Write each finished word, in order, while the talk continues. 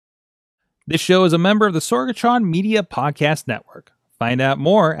This show is a member of the Sorgatron Media Podcast Network. Find out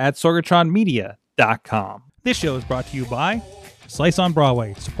more at sorgatronmedia.com. This show is brought to you by Slice on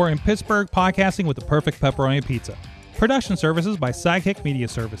Broadway, supporting Pittsburgh podcasting with the perfect pepperoni pizza. Production services by Sidekick Media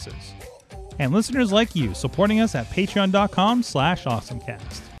Services. And listeners like you, supporting us at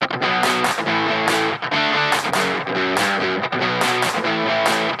patreon.com/AwesomeCast.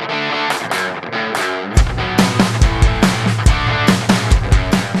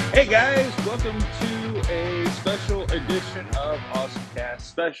 Hey guys, welcome to a special edition of AwesomeCast.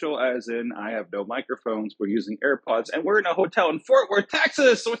 Special as in I have no microphones, we're using AirPods, and we're in a hotel in Fort Worth,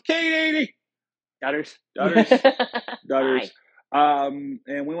 Texas with Katie. Daughters. And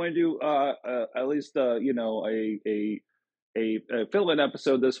we want to do at least a fill-in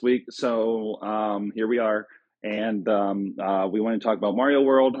episode this week. So here we are, and we want to talk about Mario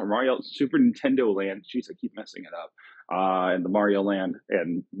World or Mario Super Nintendo Land. Jeez, I keep messing it up. And the Mario Land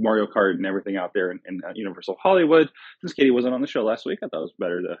and Mario Kart and everything out there in Universal Hollywood. Since Katie wasn't on the show last week, I thought it was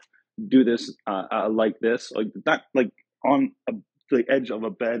better to do this like this, like not like on the edge of a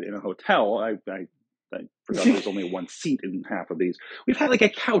bed in a hotel. I forgot there's only one seat in half of these. We've had like a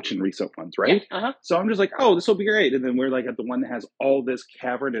couch in recent ones, right? Yeah, uh-huh. So I'm just like, oh, this will be great. And then we're like at the one that has all this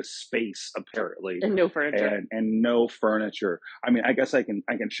cavernous space, apparently, and no furniture. And no furniture. I mean, I guess I can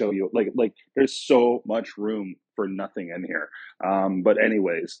show you like there's so much room for nothing in here. But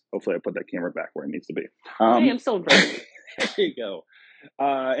anyways, hopefully I put that camera back where it needs to be. Hey, I'm still impressed. There you go.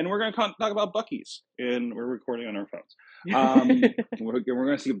 And we're going to talk about Buc-ee's, and we're recording on our phones. We're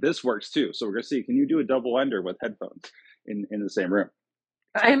going to see if this works too. So we're going to see, can you do a double ender with headphones in the same room?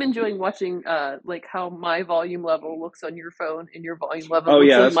 I am enjoying watching like how my volume level looks on your phone and your volume level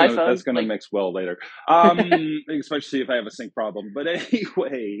looks on my phone. That's going to mix well later. Especially if I have a sync problem. But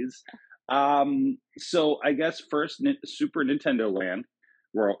anyways, so I guess first Super Nintendo Land,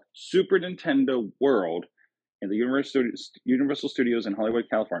 Super Nintendo World, in the Universal Studios in Hollywood,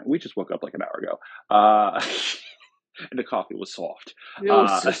 California. We just woke up like an hour ago. And the coffee was soft. It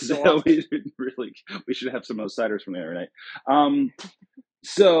was so soft. We should have some of those ciders from the other night.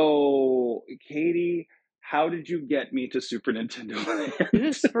 So, Katie, how did you get me to Super Nintendo Land? Is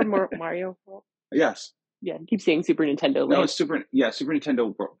this Super Mario World? Yes. Yeah, keep saying Super Nintendo Land. No, it's Super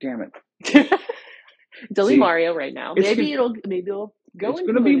Nintendo World. Damn it. It's only Mario right now. Maybe it'll go. It's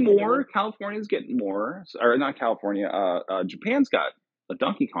going to be more. California's getting more, or not California. Japan's got a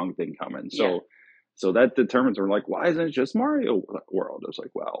Donkey Kong thing coming, so that determines. We're like, why isn't it just Mario World? I was like,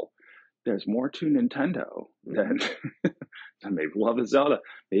 well, there's more to Nintendo than maybe we'll have a Zelda.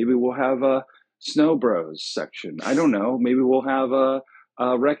 Maybe we'll have a Snow Bros section. I don't know. Maybe we'll have a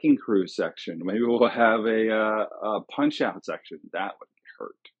Wrecking Crew section. Maybe we'll have a Punch Out section. That would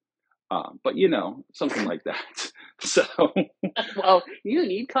hurt. But something like that. So, well, you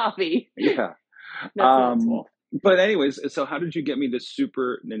need coffee. Yeah. But anyways, so how did you get me to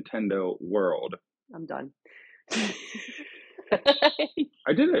Super Nintendo World? I'm done. I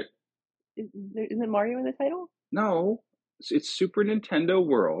did it. Isn't Mario in the title? No, it's Super Nintendo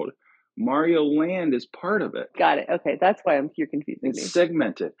World. Mario Land is part of it. Got it. Okay, that's why you're confusing me. It's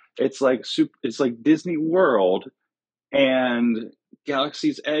segmented. It's like Disney World, and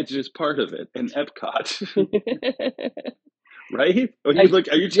Galaxy's Edge is part of it, and Epcot. Right? Are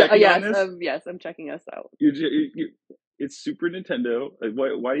you checking on this? Yes, I'm checking us out. It's Super Nintendo.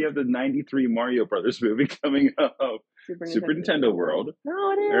 Why do you have the 93 Mario Brothers movie coming up? Super Nintendo World.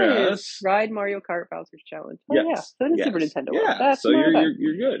 No, it is. Yes. Ride Mario Kart Bowser's Challenge. Oh, yes. Yeah. So it is Super Nintendo World. Yeah, so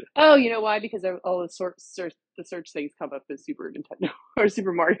you're good. Oh, you know why? Because all the search things come up as Super Nintendo or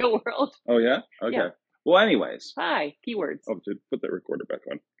Super Mario World. Oh, yeah? Okay. Yeah. Well, anyways. Hi, keywords. Oh, dude, put that recorder back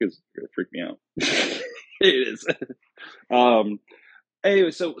on because it's going to freak me out. It is.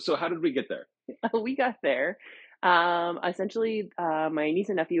 Anyway, so how did we get there? We got there. Essentially, my niece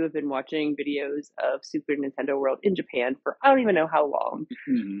and nephew have been watching videos of Super Nintendo World in Japan for I don't even know how long.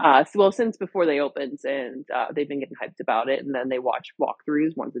 Mm-hmm. Since before they opened, and they've been getting hyped about it, and then they watch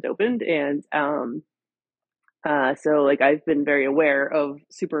walkthroughs once it opened, and so like I've been very aware of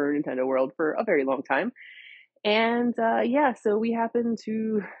Super Nintendo World for a very long time, and so we happen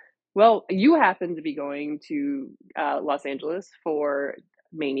to. Well, you happen to be going to Los Angeles for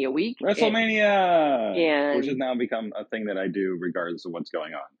Mania Week. WrestleMania! Which has now become a thing that I do regardless of what's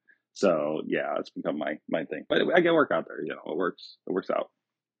going on. So, yeah, it's become my thing. But I get work out there, it works out.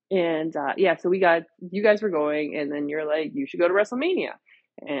 And, so you guys were going, and then you're like, you should go to WrestleMania.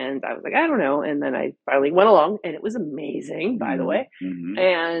 And I was like, I don't know. And then I finally went along, and it was amazing, by the way. Mm-hmm.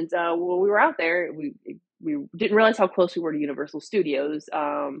 And when we were out there, we didn't realize how close we were to Universal Studios.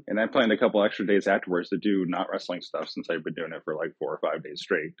 And I planned a couple extra days afterwards to do not wrestling stuff since I've been doing it for like 4 or 5 days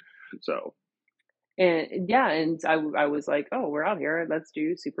straight. So. And yeah, and I was like, oh, we're out here. Let's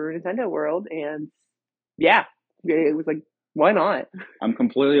do Super Nintendo World. And yeah, it was like, why not? I'm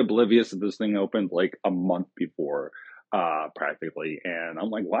completely oblivious that this thing opened like a month before, practically, and I'm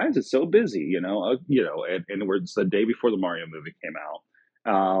like, why is it so busy? And it's the day before the Mario movie came out,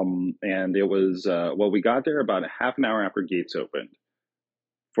 and it was we got there about a half an hour after gates opened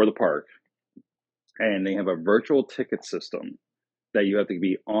for the park, and they have a virtual ticket system that you have to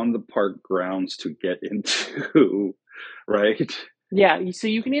be on the park grounds to get into, right? Yeah, so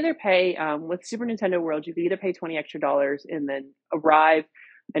you can either pay with Super Nintendo World, you can either pay 20 extra dollars and then arrive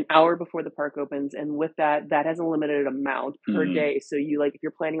an hour before the park opens, and with that, that has a limited amount per day. So you like if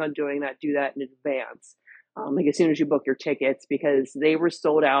you're planning on doing that, do that in advance, like as soon as you book your tickets, because they were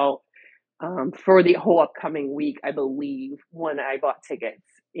sold out for the whole upcoming week, I believe, when I bought tickets.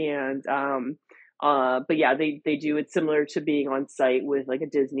 And but yeah, they do it similar to being on site with like a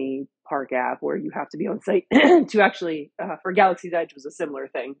Disney park app where you have to be on site to actually for Galaxy's Edge was a similar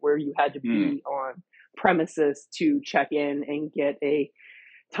thing where you had to be on premises to check in and get a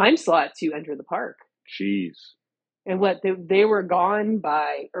time slot to enter the park. Jeez. And what they were gone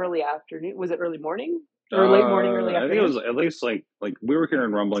by early afternoon. Was it early morning? Or late morning, early afternoon? I think it was at least like we were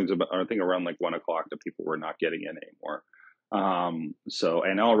hearing rumblings about, I think around like 1 o'clock that people were not getting in anymore. So,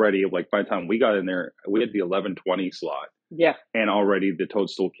 and already like by the time we got in there, we had the 11:20 slot. Yeah. And already the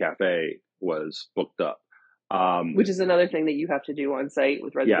Toadstool Cafe was booked up. Which is another thing that you have to do on site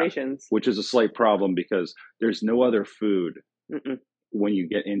with reservations. Yeah, which is a slight problem because there's no other food when you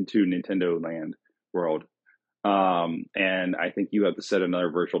get into Nintendo Land World. And I think you have to set another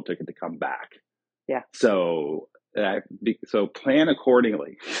virtual ticket to come back. Yeah. So plan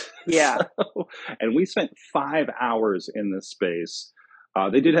accordingly. Yeah. And we spent 5 hours in this space.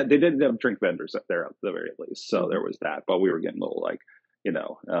 They did have drink vendors up there at the very least. So there was that, but we were getting a little like,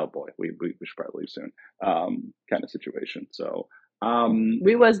 oh boy, we should probably leave soon, kind of situation. So,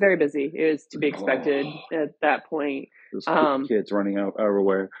 we was very busy. It was to be expected at that point. Those kids running out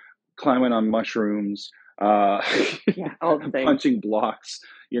everywhere, climbing on mushrooms, all the things. punching blocks,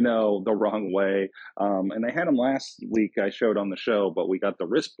 the wrong way. And they had them last week. I showed on the show, but we got the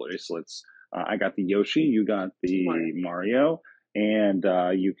wrist bracelets. I got the Yoshi, you got the Mario, and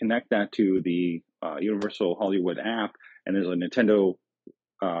you connect that to the Universal Hollywood app, and there's a Nintendo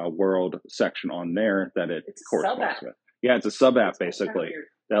World section on there that it corresponds with. Yeah, it's a sub app basically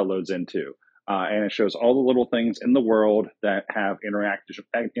that loads into. And it shows all the little things in the world that have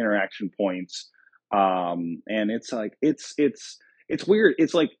interaction points. And it's like, it's weird.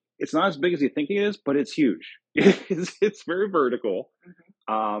 It's like, it's not as big as you think it is, but it's huge. It's very vertical.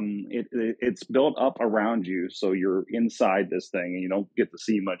 It's built up around you. So you're inside this thing and you don't get to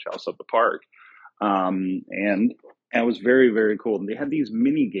see much else of the park. And it was very, very cool. And they had these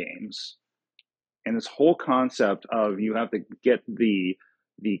mini games and this whole concept of you have to get the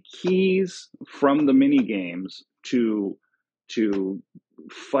keys from the mini games to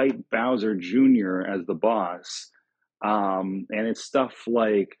fight Bowser Jr. as the boss. And it's stuff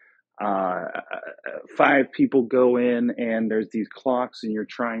like 5 people go in and there's these clocks and you're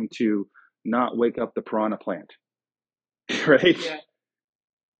trying to not wake up the piranha plant. Right? Yeah.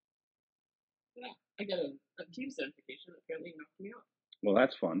 I got a Teams notification that apparently knocked me out. Well,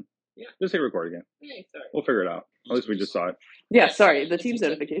 that's fun. Yeah. Just hit record again. Hey, sorry. We'll figure it out. At least we just saw it. Yeah, sorry. The Teams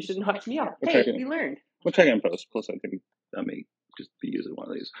notification knocked me out. We learned. We'll check in post. Plus, I think I may just be using one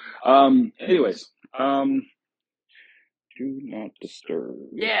of these. Anyways, do not disturb.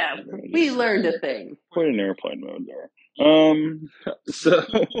 Yeah, we learned a thing. Put in airplane mode there. So,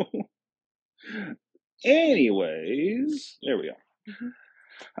 anyways, there we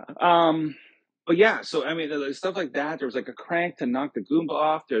go. But yeah, so I mean, there's stuff like that. There was like a crank to knock the Goomba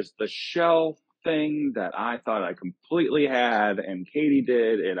off. There's the shell thing that I thought I completely had, and Katie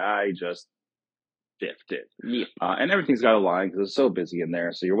did, and I just diffed it. Yeah. And everything's got a line because it's so busy in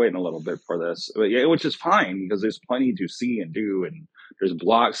there, so you're waiting a little bit for this, but yeah, which is fine because there's plenty to see and do, and there's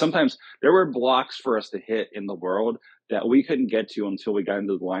blocks. Sometimes there were blocks for us to hit in the world that we couldn't get to until we got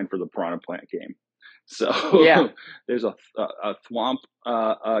into the line for the Piranha Plant game. So yeah. There's a thwomp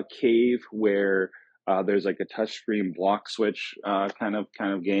cave where there's like a touchscreen block switch kind of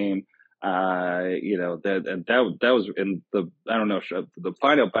game. That was in the, I don't know, the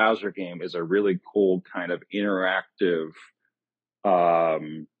Final Bowser game is a really cool kind of interactive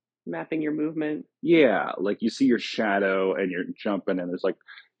mapping your movement. Yeah, like you see your shadow and you're jumping and there's like,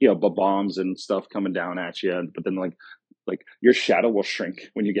 bombs and stuff coming down at you, but then like your shadow will shrink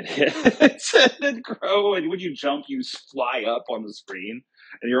when you get hit and grow, and when you jump you fly up on the screen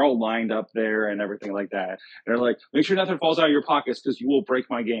and you're all lined up there and everything like that, and they're like, make sure nothing falls out of your pockets because you will break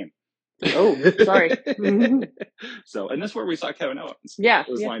my game. Oh, sorry. So, and this is where we saw Kevin Owens. Yeah. It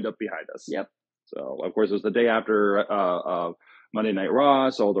was lined up behind us. Yep. So, of course, it was the day after Monday Night Raw,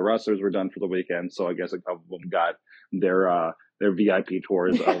 so all the wrestlers were done for the weekend. So I guess a couple of them got their VIP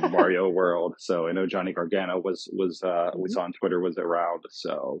tours of Mario World. So I know Johnny Gargano was we saw on Twitter was around.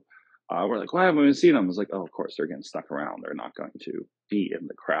 So we're like, why haven't we seen them? I was like, oh, of course they're getting stuck around. They're not going to be in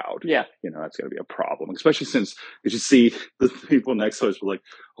the crowd. Yeah, that's going to be a problem, especially since you see the people next to us were like,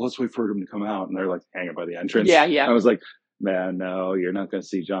 oh, let's wait for them to come out, and they're like hanging by the entrance. Yeah. I was like, man, no, you're not going to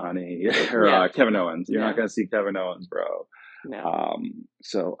see Johnny or Kevin Owens. You're not going to see Kevin Owens, bro. No.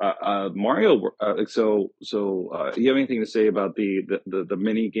 Mario. So you have anything to say about the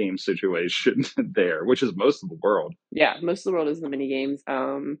mini game situation there, which is most of the world? Yeah, most of the world is the mini games.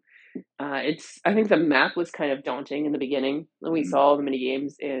 I think the map was kind of daunting in the beginning when we saw all the mini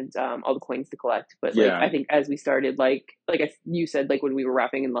games and all the coins to collect. But I think as we started, you said, when we were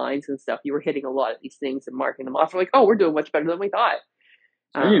wrapping in lines and stuff, you were hitting a lot of these things and marking them off. We're like, oh, we're doing much better than we thought.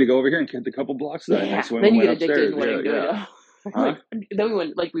 I need to go over here and hit a couple blocks of that next one. Then you get addicted and then we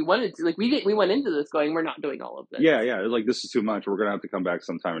went we wanted to we went into this going, we're not doing all of this. Yeah. This is too much. We're gonna have to come back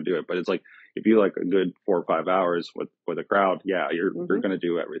sometime and do it. But it's like if you like a good 4 or 5 hours with a crowd, you're gonna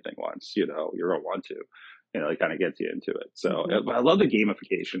do everything once. You're gonna want to. It kind of gets you into it. So I love the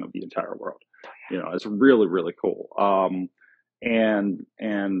gamification of the entire world. It's really, really cool. And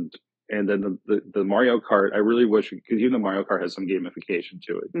then the Mario Kart, I really wish, because even the Mario Kart has some gamification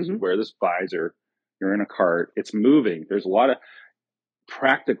to it. You wear this visor, you're in a cart, it's moving. There's a lot of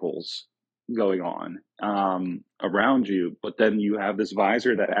practicals going on around you, but then you have this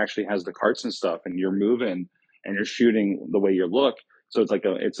visor that actually has the carts and stuff, and you're moving and you're shooting the way you look. So it's like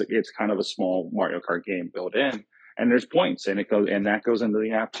it's kind of a small Mario Kart game built in, and there's points, and that goes into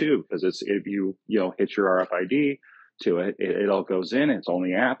the app too, because it's if you hit your RFID to it, it all goes in. It's on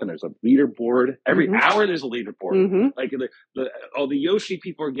the app, and there's a leaderboard. Every hour there's a leaderboard. Like all the Yoshi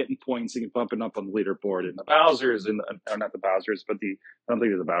people are getting points and bumping up on the leaderboard, and the Bowsers not the Bowsers, but I don't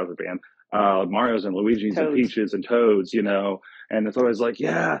think there's a Bowser band. Mario's and Luigi's and Peaches and Toads, and it's always like,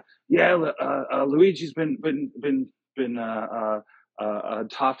 Luigi's been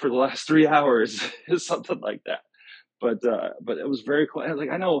top for the last 3 hours, something like that. But it was very cool. I was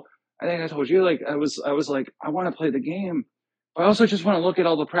like, I think I told you, I was like, I want to play the game, but I also just want to look at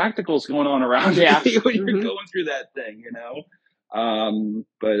all the practicals going on around you when you're going through that thing,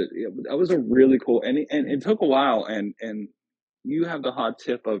 But that was a really cool, and it took a while, and you have the hot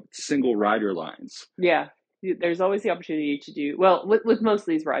tip of single rider lines. Yeah, there's always the opportunity to do, well, with most of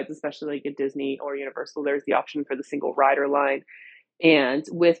these rides, especially like at Disney or Universal, there's the option for the single rider line. And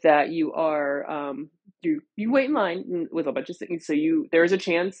with that, you are you wait in line with a bunch of things. So there's a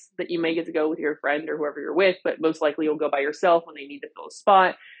chance that you may get to go with your friend or whoever you're with, but most likely you'll go by yourself when they need to fill a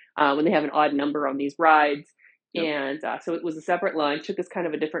spot, when they have an odd number on these rides. And so it was a separate line, took us kind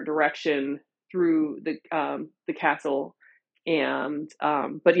of a different direction through the castle. And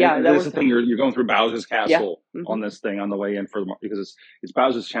but that was the thing. You're going through Bowser's castle on this thing on the way in because it's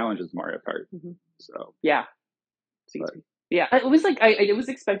Bowser's Challenge, it's Mario Kart. So it was like I was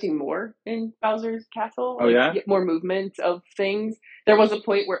expecting more in Bowser's Castle. More movement of things. There was a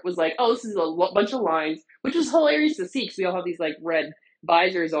point where it was like, oh, this is a bunch of lines, which was hilarious to see because we all have these like red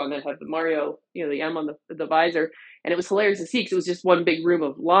visors on that have the Mario, the M on the visor, and it was hilarious to see because it was just one big room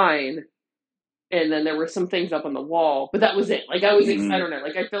of line, and then there were some things up on the wall, but that was it. Like I was, I don't know,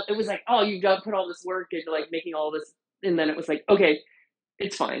 like I felt it was like, oh, you got to put all this work into like making all this, and then it was like, okay,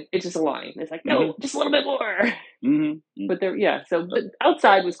 it's fine. It's just a line. It's like, no, just a little bit more. But but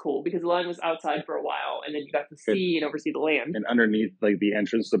outside was cool because the line was outside for a while, and then you got to see and oversee the land. And underneath, like the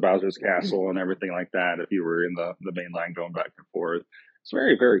entrance to Bowser's Castle and everything like that, if you were in the main line going back and forth, it's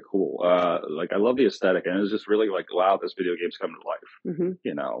very, very cool. I love the aesthetic, and it was just really like, wow, this video game's coming to life.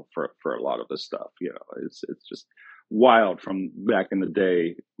 For a lot of this stuff, it's just wild from back in the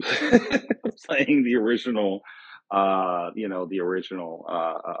day playing the original.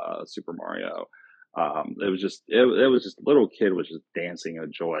 Super Mario. It was just little kid was just dancing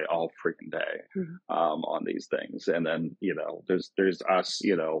in joy all freaking day on these things. And then there's us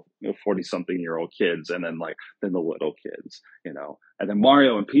 40 something year old kids, and then the little kids, and then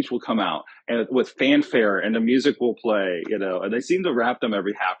Mario and Peach will come out and with fanfare, and the music will play, and they seem to wrap them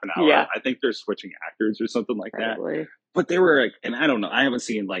every half an hour. I think they're switching actors or something like that. But they were like, and I don't know, I haven't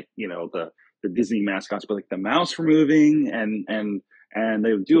seen the Disney mascots, but like the mouse were moving, and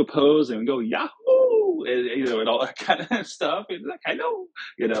they would do a pose and go Yahoo, and all that kind of stuff. And like, I know,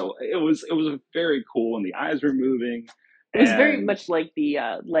 it was very cool, and the eyes were moving. It was very much like the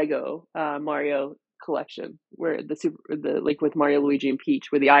Lego Mario collection where the like with Mario, Luigi, and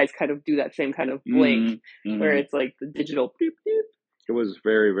Peach, where the eyes kind of do that same kind of blink, where it's like the digital boop, boop. It was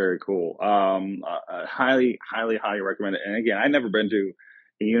very, very cool. Highly, highly, highly recommend it. And again, I'd never been to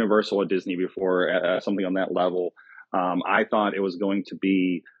a Universal at Disney before, something on that level. I thought it was going to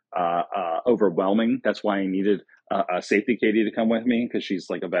be overwhelming. That's why I needed a safety Katie to come with me, because she's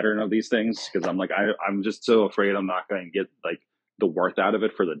like a veteran of these things. Because I'm like, I'm just so afraid I'm not going to get like the worth out of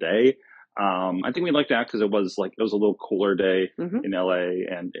it for the day. I think we liked that because it was a little cooler day in LA,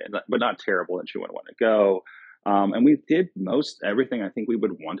 but not terrible, and she wouldn't want to go. And we did most everything I think we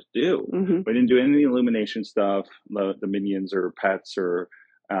would want to do. We didn't do any of the Illumination stuff, the Minions or Pets or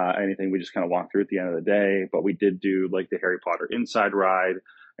anything. We just kind of walked through at the end of the day. But we did do like the Harry Potter inside ride.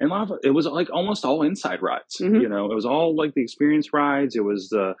 And a lot of it was like almost all inside rides. You know, it was all like the experience rides. It was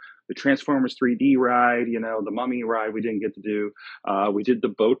the Transformers 3D ride, you know, the Mummy ride we didn't get to do. We did the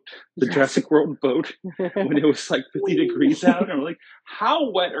boat, the Jurassic World boat, when it was like 50 degrees out. And we're like,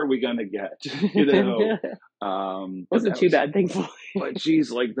 how wet are we going to get? You know? Wasn't too bad, thankfully. But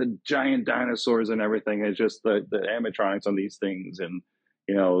geez, like the giant dinosaurs and everything, it's just the animatronics on these things. And,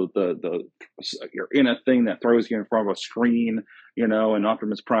 you know, you're in a thing that throws you in front of a screen, you know, and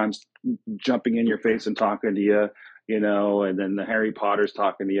Optimus Prime's jumping in your face and talking to you, you know, and then the Harry Potter's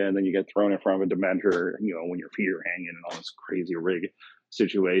talking to you, and then you get thrown in front of a Dementor, you know, when your feet are hanging and all this crazy rig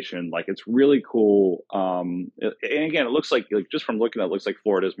situation. Like, it's really cool. And again, it looks like just from looking at it, looks like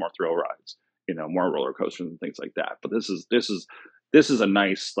Florida's more thrill rides, you know, more roller coasters and things like that. But this is a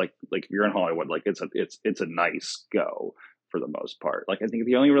nice, like if you're in Hollywood, like it's a nice go for the most part. Like, I think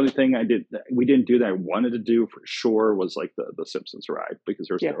the only really thing we didn't do that I wanted to do for sure was like the Simpsons ride, because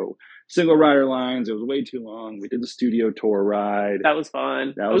there's no single rider lines. It was way too long. We did the studio tour ride. That was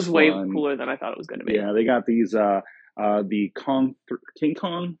fun. That was way cooler than I thought it was going to be. Yeah, they got these the King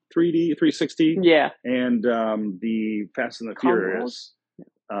Kong 3D 360. Yeah, and the Fast and the Furious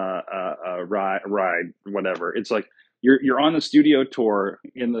ride, whatever. It's like you're on the studio tour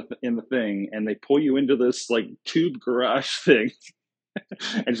in the thing, and they pull you into this like tube garage thing,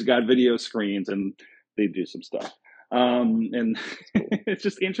 and it's got video screens, and they do some stuff. And it's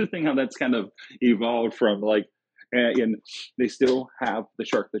just interesting how that's kind of evolved from like, and they still have the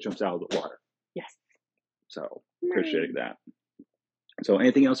shark that jumps out of the water. Yes. So appreciate that. So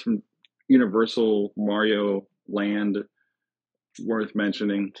anything else from Universal Mario Land worth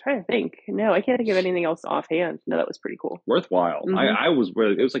mentioning? I'm trying to think. No, I can't think of anything else offhand. No, that was pretty cool. Worthwhile. It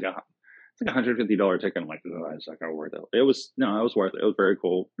was like $150 ticket. I'm like, oh, it's not gonna worth it. It was worth it. It was very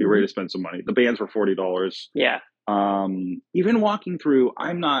cool. Be ready to spend some money. The bands were $40. Yeah. Even walking through,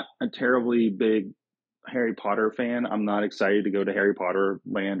 I'm not a terribly big Harry Potter fan. I'm not excited to go to Harry Potter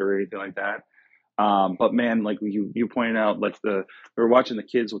Land or anything like that. But man, like you pointed out, like we were watching the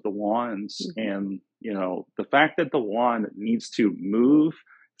kids with the wands, and you know, the fact that the wand needs to move,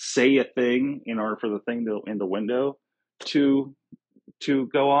 say a thing in order for the thing in the window to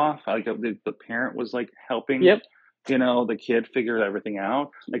go off. Like the parent was like helping, you know, the kid figure everything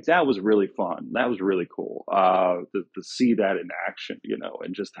out. Like, that was really fun. That was really cool. To see that in action, you know,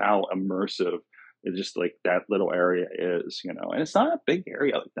 and just how immersive it's just like that little area is, you know. And it's not a big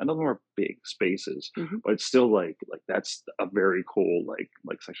area. Like, none of them are big spaces, but it's still like that's a very cool like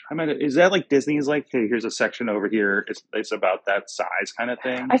section. Is that like Disney's like, hey, here's a section over here. It's about that size kind of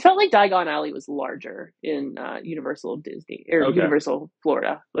thing. I felt like Diagon Alley was larger in Universal Disney or Universal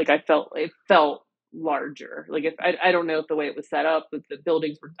Florida. Like, it felt larger. Like, if I don't know if the way it was set up, but the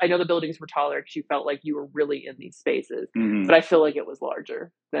buildings were taller because you felt like you were really in these spaces. But I feel like it was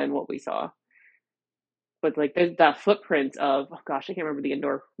larger than what we saw. But like, there's that footprint of, oh gosh, I can't remember the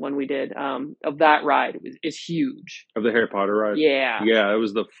indoor one we did, of that ride is huge. Of the Harry Potter ride? Yeah. Yeah, it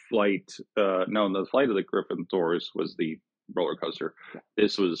was the flight. The flight of the Gryffindors was the roller coaster.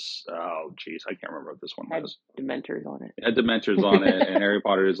 This was, oh geez, I can't remember what this one was. Dementors on it. It had Dementors on it, and Harry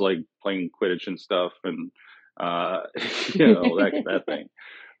Potter is like playing Quidditch and stuff, and you know, that thing.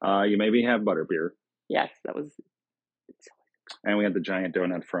 You maybe have butterbeer. Yes, that was. And we had the giant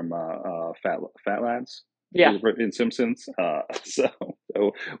donut from Fat Lads. Yeah. In Simpsons. So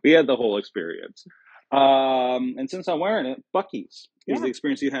we had the whole experience. And since I'm wearing it, Buc-ee's is the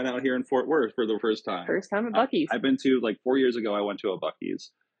experience you had out here in Fort Worth for the first time. First time at Buc-ee's. I've been to, like 4 years ago, I went to a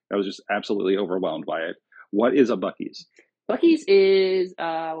Buc-ee's. I was just absolutely overwhelmed by it. What is a Buc-ee's? Buc-ee's is,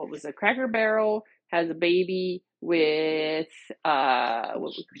 a Cracker Barrel, has a baby with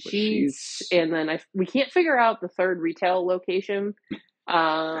sheets, and then we can't figure out the third retail location.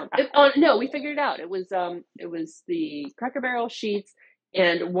 No, we figured it out. It was the Cracker Barrel, sheets,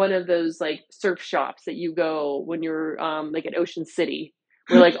 and one of those like surf shops that you go when you're like at Ocean City,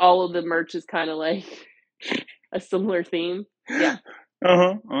 where like all of the merch is kind of like a similar theme. Yeah.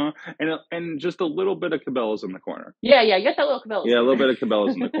 And just a little bit of Cabela's in the corner. Yeah, you got that little Cabela's. Yeah, a little bit of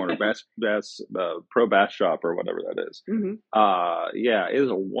Cabela's in the corner. Bass Pro Bass Shop or whatever that is. Mm-hmm. Yeah, it is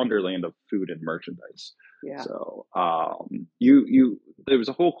a wonderland of food and merchandise. Yeah. So, there was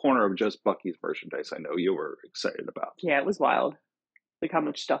a whole corner of just Buc-ee's merchandise. I know you were excited about. Yeah, it was wild. Like how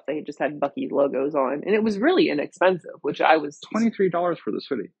much stuff they just had Buc-ee's logos on, and it was really inexpensive, which I was $23 for this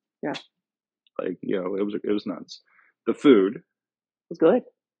hoodie. Yeah, like it was nuts. The food was good.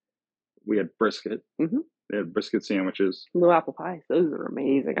 We had brisket. Mm-hmm. They had brisket sandwiches. Little apple pies. Those are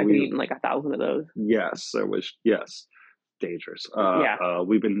amazing. I could eat like 1,000 of those. Yes, I wish. Yes, dangerous.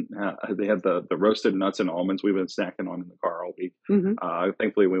 We've been. They had the roasted nuts and almonds. We've been snacking on in the car all week. Mm-hmm.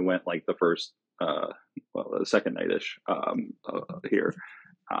 Thankfully, we went like the first, the second night-ish here.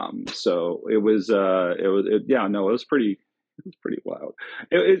 So it was. It was pretty wild.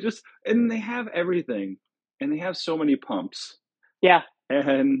 It just, and they have everything, and they have so many pumps. Yeah.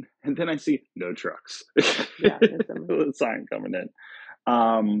 And then I see no trucks. Yeah, the sign coming in.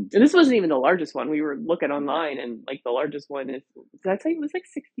 And this wasn't even the largest one. We were looking online, and like the largest one is, did I tell you it was like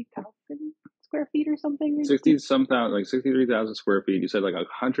 60,000 square feet or something? 63,000 square feet. You said like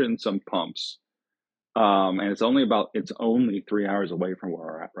 100 and some pumps. And it's only 3 hours away from where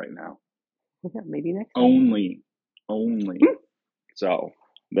we're at right now. Yeah, maybe next time. Only. So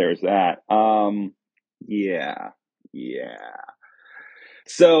there's that. Yeah.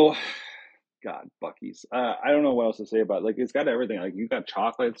 So, God, Buc-ee's. I don't know what else to say about it. Like, it's got everything. Like, you got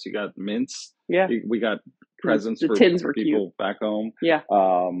chocolates, you got mints. Yeah. We got presents for tins were people cute. back home. Yeah.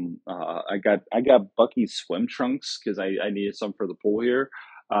 I got Buc-ee's swim trunks because I needed some for the pool here.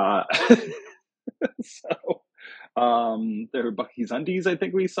 So, there were Buc-ee's undies. I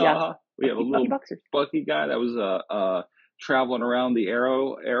think we saw. Yeah. We have a little Buc-ee guy that was traveling around the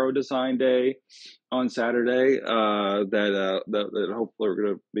Aero Design Day on Saturday. That hopefully we're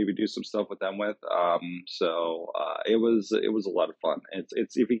gonna maybe do some stuff with them with. It was a lot of fun.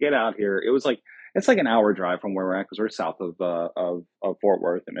 It's if you get out here, it's like an hour drive from where we're at because we're south of Fort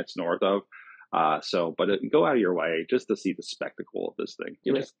Worth and it's north of. But go out of your way just to see the spectacle of this thing.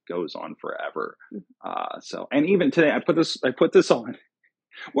 It just goes on forever. And even today, I put this on.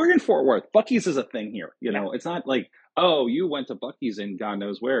 We're in Fort Worth. Buc-ee's is a thing here. You know, it's not like, oh, you went to Buc-ee's in God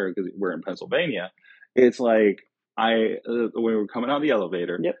knows where because we're in Pennsylvania. It's like when we were coming out of the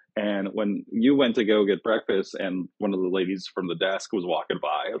elevator, and when you went to go get breakfast, and one of the ladies from the desk was walking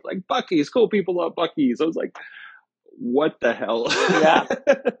by, I was like, Buc-ee's, cool people love Buc-ee's. I was like, what the hell? Yeah.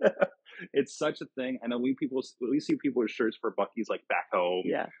 It's such a thing. I know we see people with shirts for Buc-ee's like back home,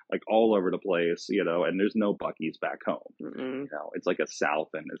 like all over the place, you know, and there's no Buc-ee's back home. You know, it's like a south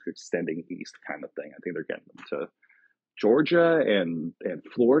and it's extending east kind of thing. I think they're getting them to Georgia and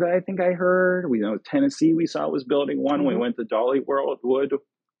Florida. I think I heard. We know Tennessee. We saw was building one. We went to Dollywood.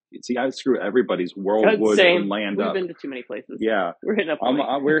 See, I screw everybody's Worldwood and land up. We've been to too many places. Yeah, we're hitting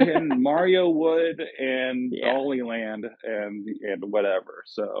we're hitting Mario Wood and Dollyland and whatever.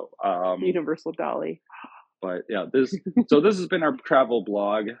 So Universal Dolly. But yeah, this has been our travel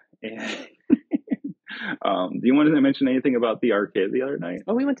blog. And do you want to mention anything about the arcade the other night?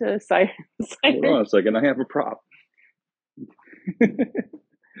 Oh, we went to Cider. Hold on a second, I have a prop.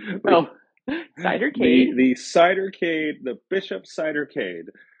 Cidercade. The Cidercade, the Bishop Cidercade,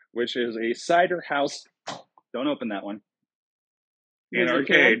 which is a cider house. Don't open that one. An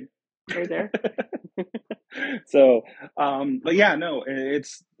arcade. Right there. So, but yeah, no,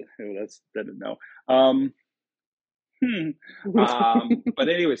 that's no. But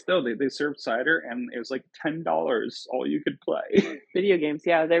anyway, still, they served cider, and it was like $10 all you could play. Video games,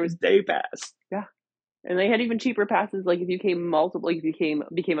 yeah. There was day pass. Yeah. And they had even cheaper passes, like if you came if you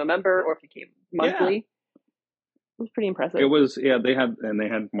became a member or if you came monthly. Yeah. It was pretty impressive. It was, they had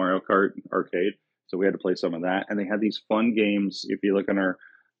Mario Kart arcade, so we had to play some of that. And they had these fun games. If you look on our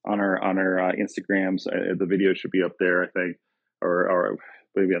Instagrams, the video should be up there, I think, or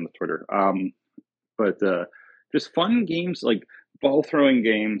maybe on the Twitter. But just fun games, like ball throwing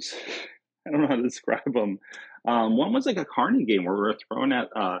games. I don't know how to describe them. One was like a carny game where we were throwing at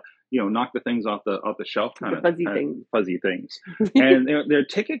knock the things off the shelf, kind of fuzzy things. And they're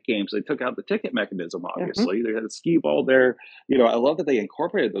ticket games. They took out the ticket mechanism, obviously. They had a skee ball there. You know, I love that they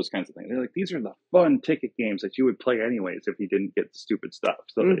incorporated those kinds of things. They're like, these are the fun ticket games that you would play anyways if you didn't get the stupid stuff.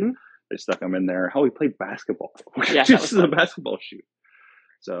 So they stuck them in there. How we played basketball. Just the basketball shoot.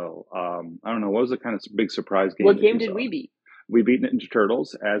 So I don't know. What was the kind of big surprise game? What game did we beat? We beat Ninja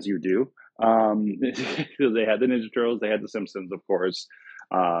Turtles, as you do. Because they had the Ninja Turtles. They had the Simpsons, of course.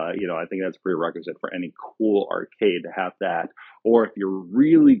 I think that's a prerequisite for any cool arcade to have that. Or if you're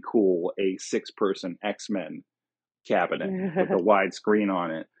really cool, a 6-person X-Men cabinet with a wide screen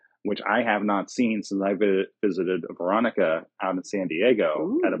on it, which I have not seen since I visited Veronica out in San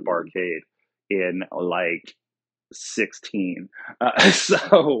Diego at a barcade in like 16.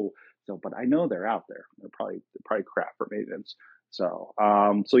 But I know they're out there. They're probably crap for maintenance. So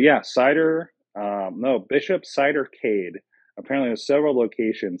yeah, Bishop Cidercade. Apparently, there's several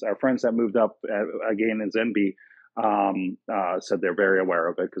locations. Our friends that moved up again in Zenby said they're very aware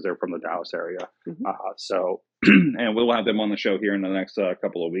of it because they're from the Dallas area. And we'll have them on the show here in the next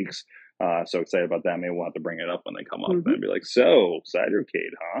couple of weeks. So excited about that. Maybe we'll have to bring it up when they come up and be like, so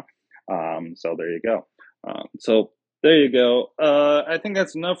Cidercade, huh? So there you go. There you go. I think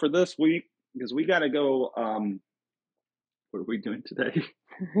that's enough for this week because we got to go. What are we doing today?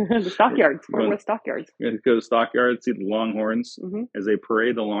 The Stockyards. We're with Stockyards. We're going to go to Stockyards, see the Longhorns as they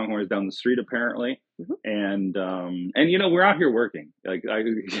parade the Longhorns down the street, apparently. And we're out here working. Like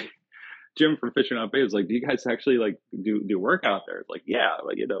Jim from Fishing on Bay was like, do you guys actually like do work out there? It's like, yeah,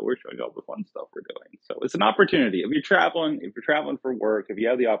 but we're showing all the fun stuff we're doing. So it's an opportunity. If you're traveling for work, if you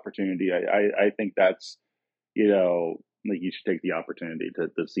have the opportunity, I think that's, like you should take the opportunity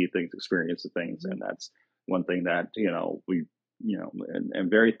to see things, experience the things. And that's one thing that, we, and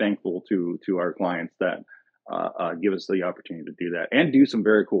very thankful to our clients that give us the opportunity to do that and do some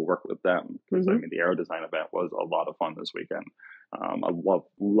very cool work with them. Because I mean, the Aero Design event was a lot of fun this weekend. I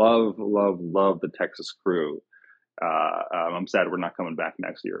love the Texas crew. I'm sad we're not coming back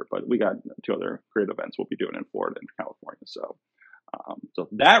next year, but we got 2 other great events we'll be doing in Florida and California. So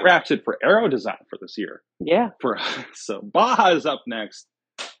that wraps it for Aero Design for this year. Yeah. So Baja is up next.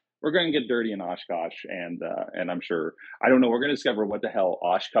 We're going to get dirty in Oshkosh, and I'm sure, I don't know, we're going to discover what the hell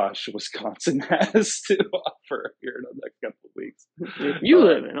Oshkosh, Wisconsin has to offer here in the next couple of weeks. If you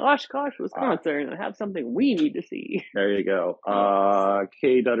live in Oshkosh, Wisconsin, and have something we need to see. There you go.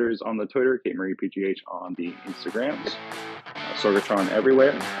 K Dutters on the Twitter, K Marie PGH on the Instagrams, Sorgatron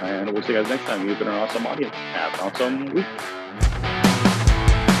everywhere, and we'll see you guys next time. You've been our awesome audience. Have an awesome week.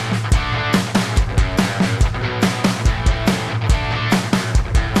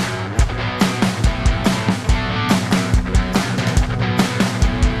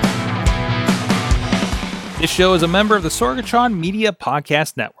 This show is a member of the Sorgatron Media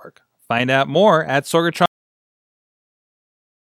Podcast Network. Find out more at Sorgatron.